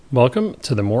Welcome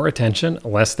to the More Attention,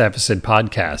 Less Deficit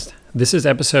podcast. This is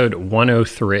episode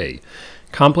 103.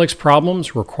 Complex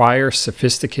problems require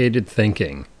sophisticated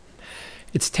thinking.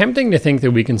 It's tempting to think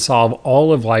that we can solve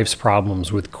all of life's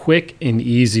problems with quick and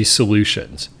easy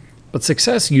solutions, but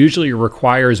success usually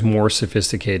requires more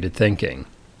sophisticated thinking.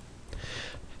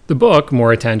 The book,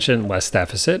 More Attention, Less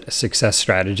Deficit, Success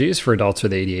Strategies for Adults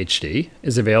with ADHD,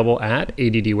 is available at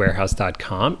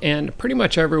addwarehouse.com and pretty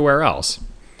much everywhere else.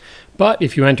 But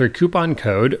if you enter coupon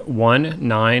code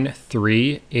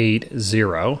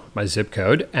 19380, my zip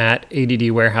code, at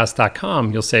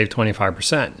addwarehouse.com, you'll save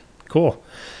 25%. Cool.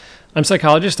 I'm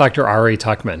psychologist Dr. Ari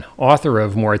Tuckman, author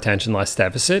of More Attention, Less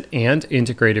Deficit and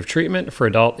Integrative Treatment for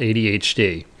Adult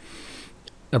ADHD,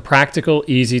 a practical,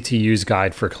 easy-to-use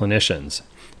guide for clinicians,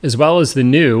 as well as the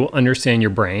new Understand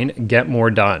Your Brain, Get More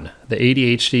Done, the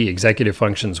ADHD Executive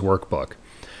Functions Workbook.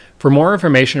 For more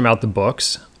information about the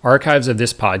books, archives of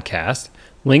this podcast,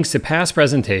 links to past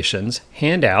presentations,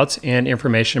 handouts, and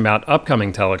information about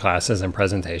upcoming teleclasses and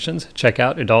presentations, check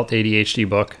out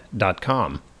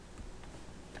adultadhdbook.com.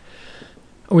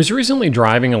 I was recently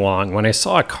driving along when I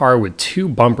saw a car with two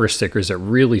bumper stickers that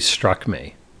really struck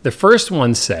me. The first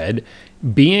one said,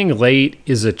 "Being late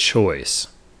is a choice."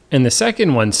 And the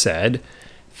second one said,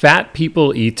 "Fat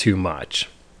people eat too much."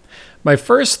 My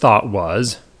first thought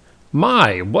was,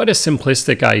 what a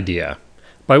simplistic idea.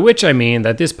 By which I mean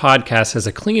that this podcast has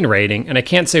a clean rating and I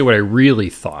can't say what I really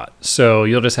thought, so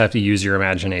you'll just have to use your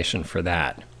imagination for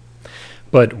that.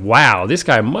 But wow, this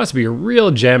guy must be a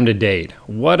real gem to date.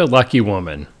 What a lucky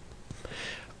woman.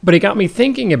 But it got me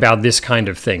thinking about this kind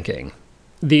of thinking.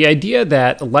 The idea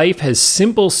that life has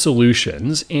simple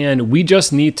solutions and we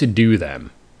just need to do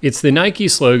them. It's the Nike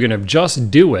slogan of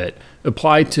just do it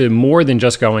applied to more than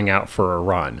just going out for a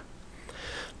run.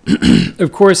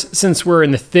 Of course, since we're in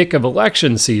the thick of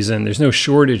election season, there's no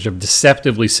shortage of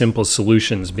deceptively simple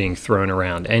solutions being thrown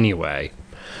around anyway.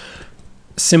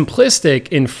 Simplistic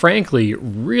and frankly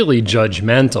really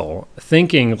judgmental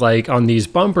thinking like on these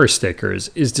bumper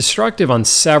stickers is destructive on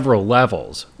several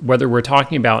levels, whether we're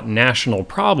talking about national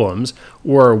problems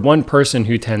or one person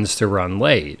who tends to run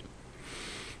late.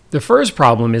 The first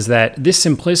problem is that this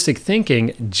simplistic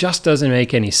thinking just doesn't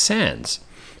make any sense.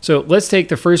 So let's take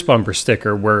the first bumper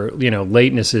sticker where,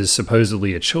 lateness is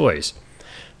supposedly a choice.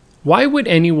 Why would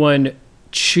anyone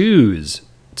choose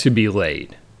to be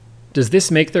late? Does this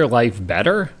make their life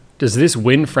better? Does this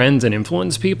win friends and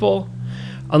influence people?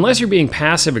 Unless you're being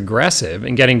passive aggressive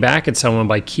and getting back at someone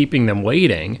by keeping them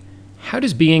waiting, how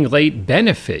does being late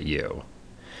benefit you?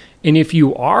 And if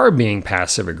you are being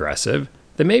passive aggressive,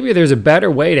 then maybe there's a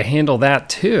better way to handle that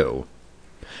too.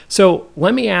 So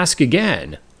let me ask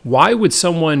again. Why would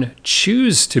someone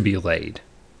choose to be late?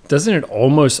 Doesn't it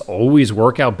almost always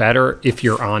work out better if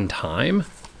you're on time?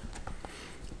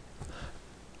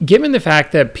 Given the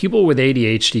fact that people with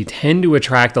ADHD tend to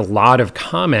attract a lot of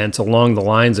comments along the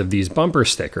lines of these bumper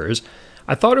stickers,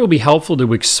 I thought it would be helpful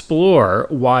to explore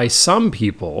why some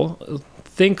people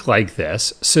think like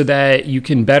this so that you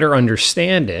can better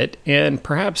understand it and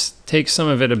perhaps take some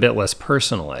of it a bit less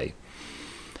personally.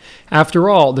 After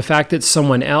all, the fact that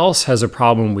someone else has a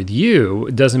problem with you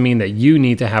doesn't mean that you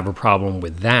need to have a problem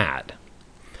with that.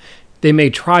 They may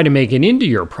try to make it into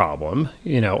your problem,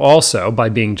 also by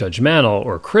being judgmental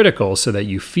or critical so that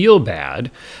you feel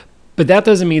bad, but that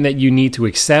doesn't mean that you need to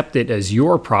accept it as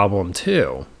your problem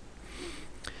too.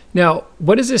 Now,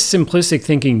 what does this simplistic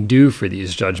thinking do for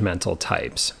these judgmental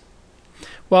types?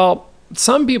 Well,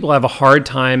 some people have a hard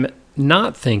time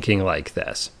not thinking like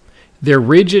this. They're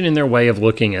rigid in their way of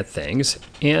looking at things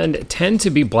and tend to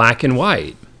be black and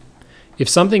white. If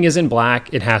something isn't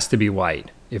black, it has to be white.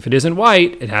 If it isn't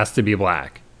white, it has to be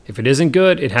black. If it isn't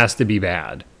good, it has to be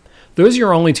bad. Those are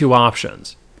your only two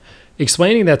options.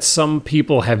 Explaining that some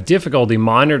people have difficulty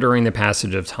monitoring the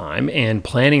passage of time and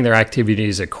planning their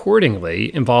activities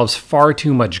accordingly involves far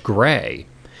too much gray.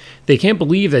 They can't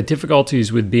believe that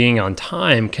difficulties with being on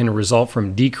time can result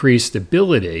from decreased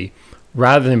ability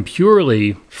rather than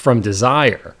purely from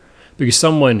desire, because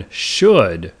someone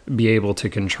should be able to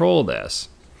control this.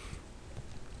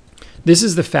 This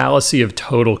is the fallacy of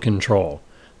total control.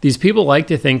 These people like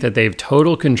to think that they have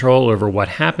total control over what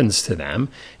happens to them,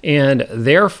 and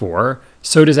therefore,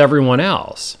 so does everyone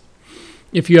else.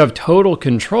 If you have total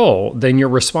control, then you're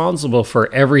responsible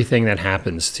for everything that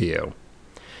happens to you.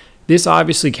 This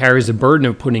obviously carries the burden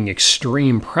of putting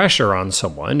extreme pressure on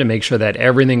someone to make sure that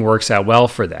everything works out well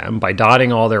for them by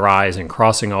dotting all their I's and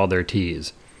crossing all their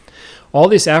T's. All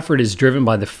this effort is driven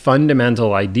by the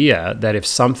fundamental idea that if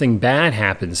something bad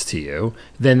happens to you,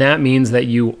 then that means that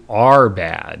you are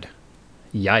bad.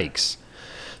 Yikes.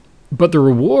 But the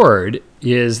reward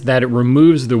is that it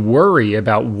removes the worry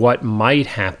about what might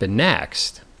happen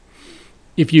next.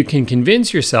 If you can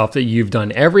convince yourself that you've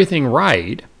done everything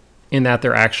right and that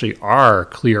there actually are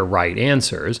clear right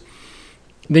answers,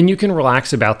 then you can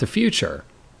relax about the future.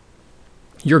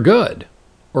 You're good,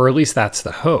 or at least that's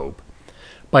the hope.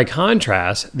 By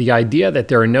contrast, the idea that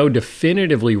there are no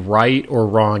definitively right or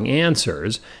wrong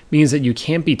answers means that you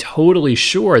can't be totally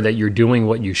sure that you're doing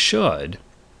what you should,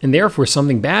 and therefore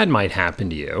something bad might happen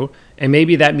to you, and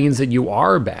maybe that means that you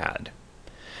are bad.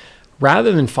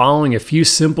 Rather than following a few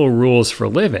simple rules for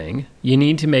living, you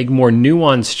need to make more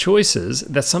nuanced choices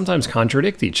that sometimes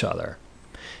contradict each other.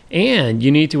 And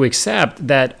you need to accept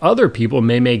that other people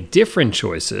may make different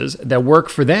choices that work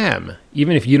for them,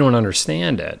 even if you don't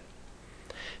understand it.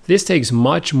 This takes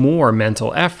much more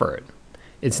mental effort.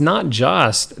 It's not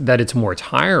just that it's more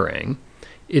tiring,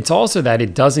 it's also that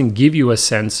it doesn't give you a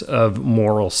sense of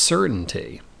moral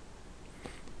certainty.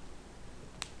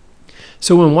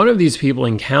 So when one of these people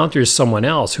encounters someone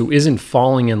else who isn't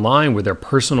falling in line with their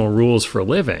personal rules for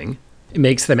living, it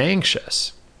makes them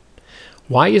anxious.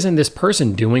 Why isn't this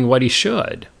person doing what he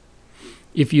should?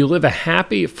 If you live a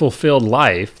happy, fulfilled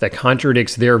life that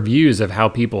contradicts their views of how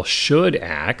people should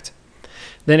act,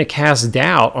 then it casts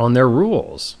doubt on their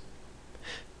rules.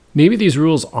 Maybe these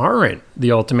rules aren't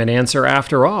the ultimate answer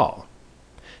after all.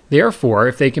 Therefore,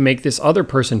 if they can make this other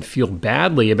person feel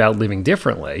badly about living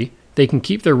differently, they can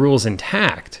keep their rules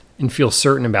intact and feel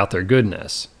certain about their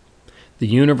goodness. The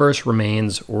universe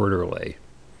remains orderly.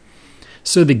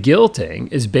 So the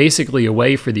guilting is basically a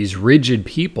way for these rigid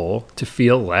people to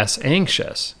feel less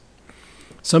anxious.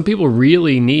 Some people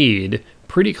really need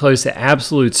pretty close to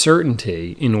absolute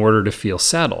certainty in order to feel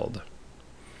settled.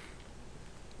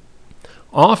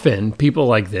 Often, people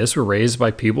like this were raised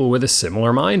by people with a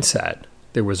similar mindset.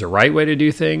 There was a right way to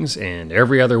do things, and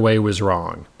every other way was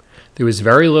wrong. There was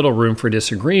very little room for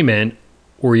disagreement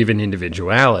or even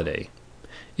individuality.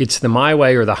 It's the my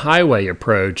way or the highway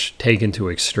approach taken to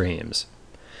extremes.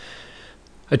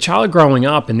 A child growing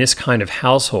up in this kind of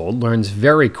household learns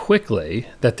very quickly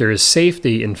that there is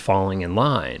safety in falling in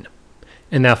line,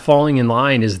 and that falling in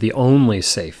line is the only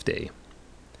safety.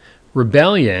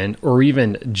 Rebellion, or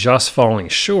even just falling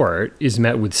short, is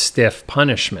met with stiff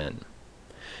punishment.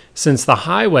 Since the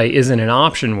highway isn't an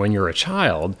option when you're a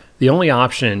child, the only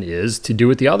option is to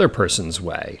do it the other person's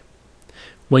way.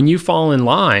 When you fall in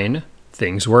line,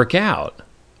 things work out.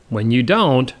 When you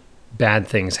don't, bad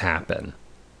things happen.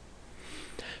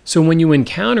 So when you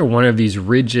encounter one of these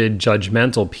rigid,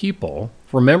 judgmental people,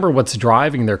 remember what's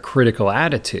driving their critical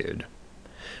attitude.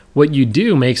 What you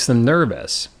do makes them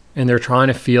nervous, and they're trying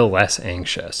to feel less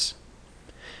anxious.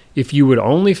 If you would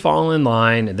only fall in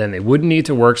line, then they wouldn't need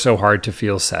to work so hard to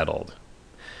feel settled.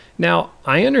 Now,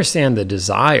 I understand the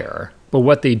desire, but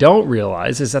what they don't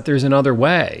realize is that there's another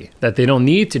way, that they don't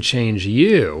need to change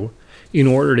you in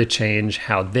order to change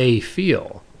how they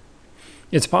feel.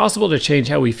 It's possible to change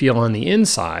how we feel on the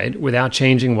inside without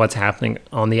changing what's happening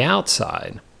on the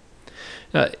outside.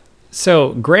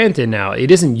 So granted now,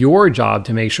 it isn't your job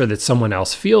to make sure that someone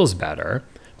else feels better,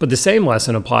 but the same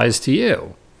lesson applies to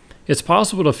you. It's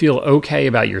possible to feel okay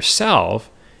about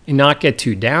yourself and not get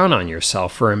too down on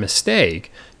yourself for a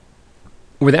mistake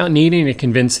without needing to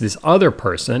convince this other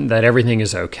person that everything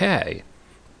is okay.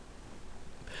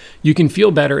 You can feel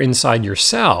better inside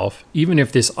yourself even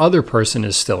if this other person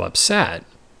is still upset.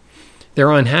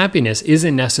 Their unhappiness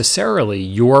isn't necessarily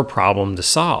your problem to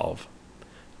solve,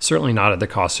 certainly not at the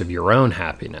cost of your own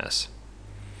happiness.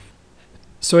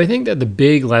 So I think that the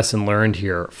big lesson learned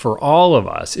here for all of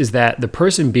us is that the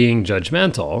person being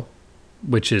judgmental,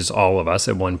 which is all of us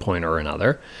at one point or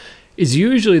another, is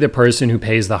usually the person who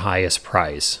pays the highest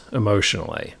price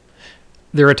emotionally.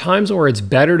 There are times where it's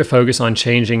better to focus on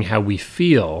changing how we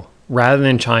feel rather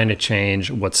than trying to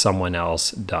change what someone else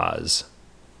does.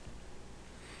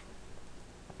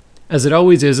 As it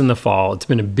always is in the fall, it's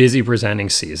been a busy presenting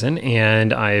season,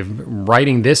 and I'm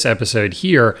writing this episode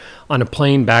here on a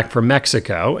plane back from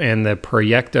Mexico and the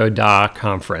Proyecto Da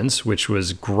conference, which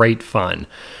was great fun.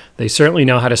 They certainly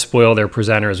know how to spoil their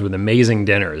presenters with amazing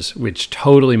dinners, which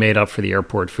totally made up for the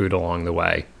airport food along the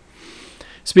way.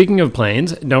 Speaking of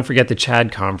planes, don't forget the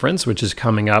CHAD conference, which is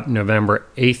coming up November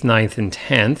 8th, 9th, and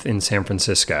 10th in San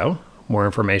Francisco. More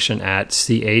information at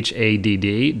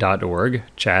chadd.org,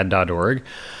 chad.org.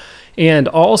 And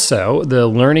also, the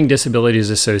Learning Disabilities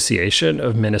Association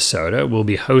of Minnesota will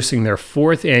be hosting their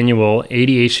 4th annual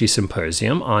ADHD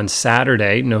Symposium on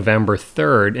Saturday, November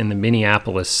 3rd in the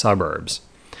Minneapolis suburbs.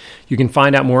 You can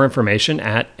find out more information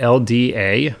at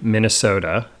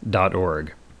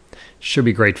ldaminnesota.org. Should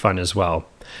be great fun as well.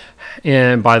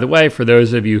 And by the way, for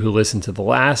those of you who listened to the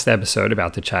last episode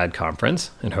about the CHAD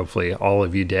conference, and hopefully all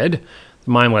of you did,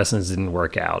 the mime lessons didn't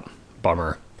work out.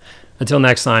 Bummer. Until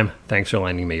next time, thanks for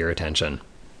lending me your attention.